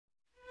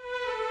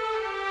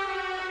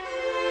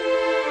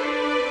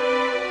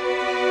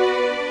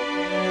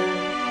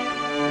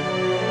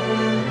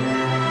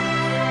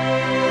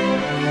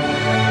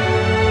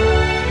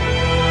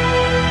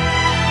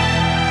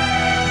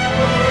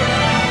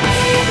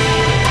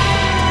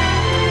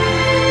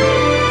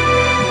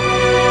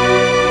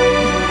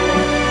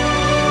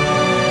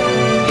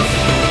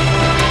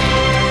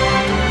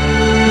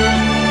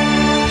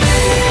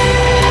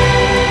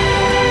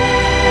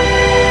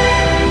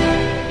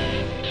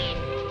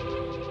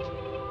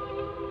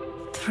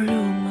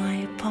through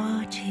my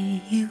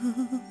body, you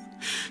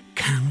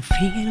can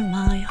feel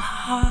my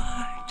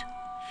heart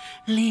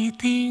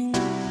leading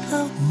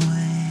the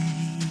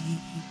way.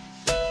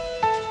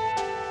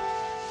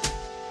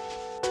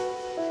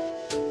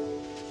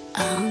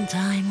 And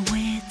I'm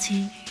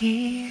waiting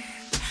here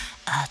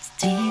at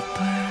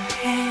deeper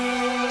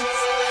ends,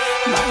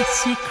 my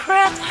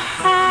secret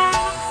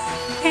happiness.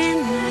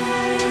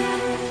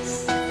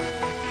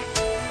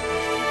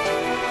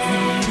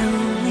 It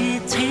only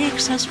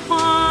takes a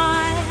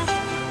smile,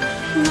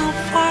 no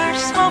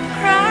force of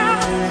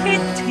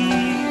gravity.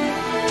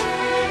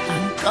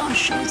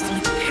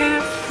 Unconsciously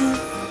careful,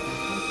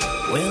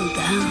 will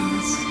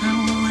dance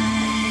away.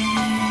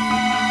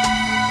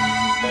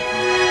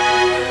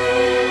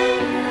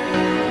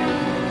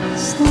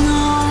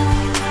 Snow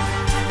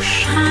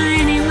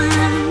shining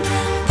in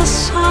the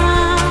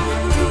sunlight,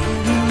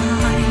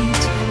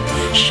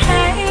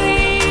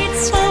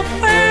 shades of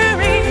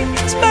very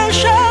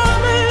special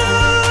blue.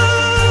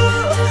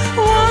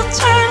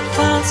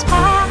 Waterfalls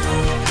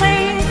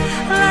sparkling,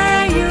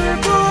 lay your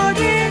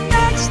body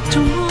next to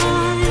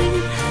mine.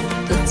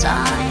 The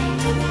time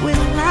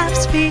will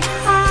lapse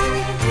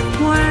behind,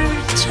 where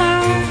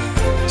return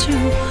to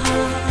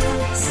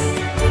us.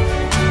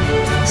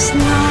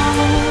 Snow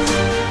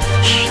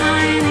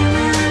shining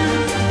in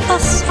the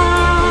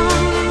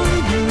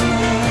sunlight,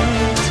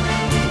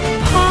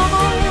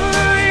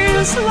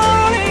 pouring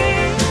slowly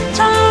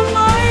down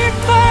my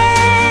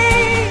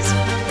face.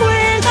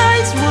 With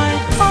eyes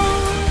wide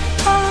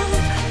open,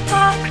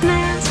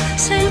 darkness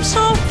seems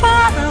so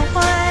far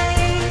away.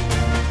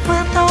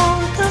 With all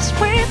the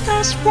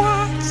sweetest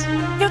words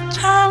you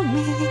tell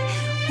me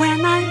when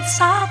I'm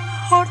sad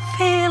or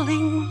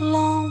feeling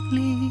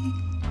lonely,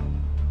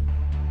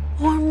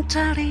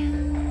 wondering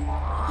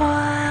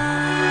why.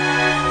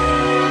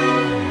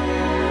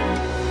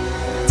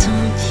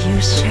 Don't you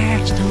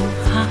search, don't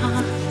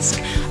ask,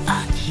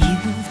 and you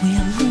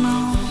will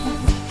know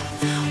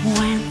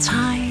when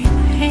time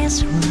is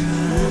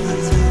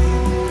right.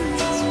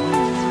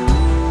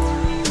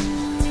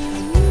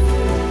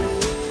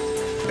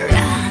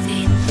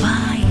 Running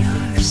by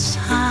your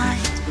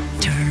side,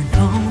 turn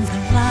on the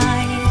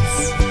lights,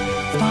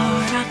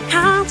 but I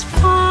can't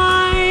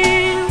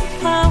find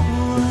the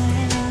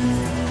way.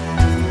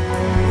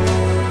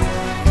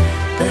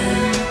 The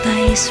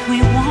days we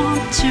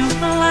want to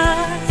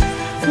live,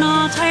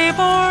 not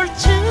able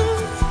to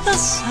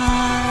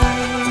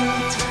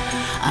decide.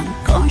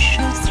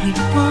 Unconsciously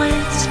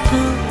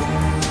blissful,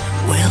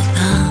 will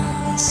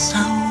dance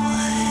away.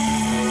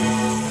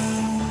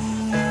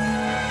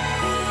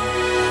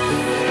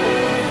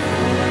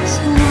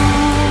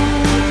 Snow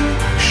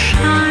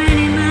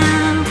shining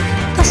in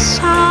the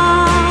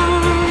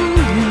sunlight,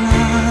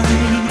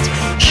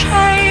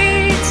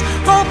 shades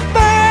of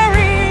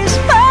very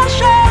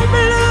special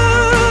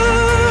blue.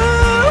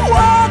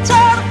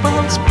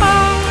 Waterfalls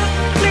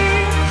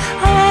sparkling,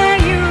 lay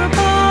your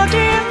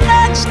body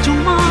next to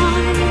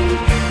mine.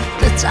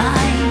 The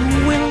time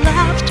we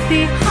left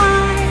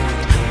behind,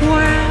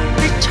 will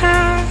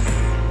return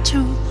to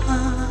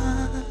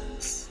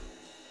us.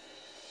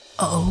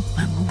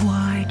 Open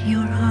wide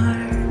your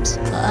arms,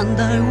 and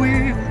I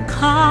will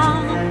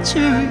come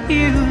to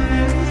you.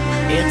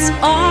 It's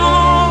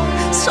all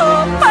so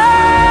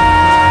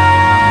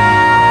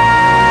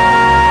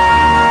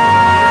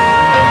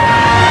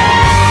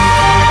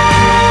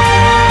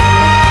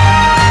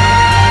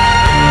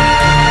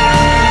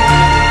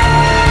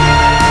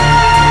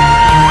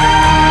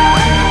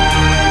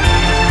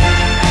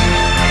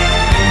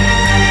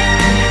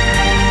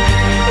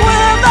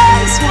With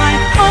eyes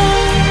wide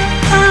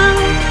open,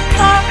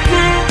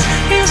 darkness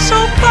is so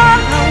far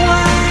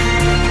away.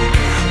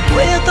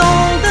 With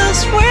all the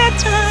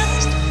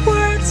sweetest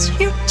words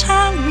you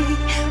tell me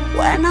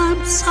when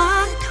I'm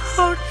sad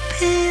or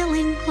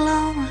feeling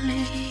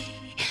lonely,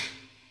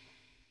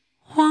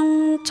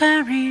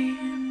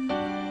 wondering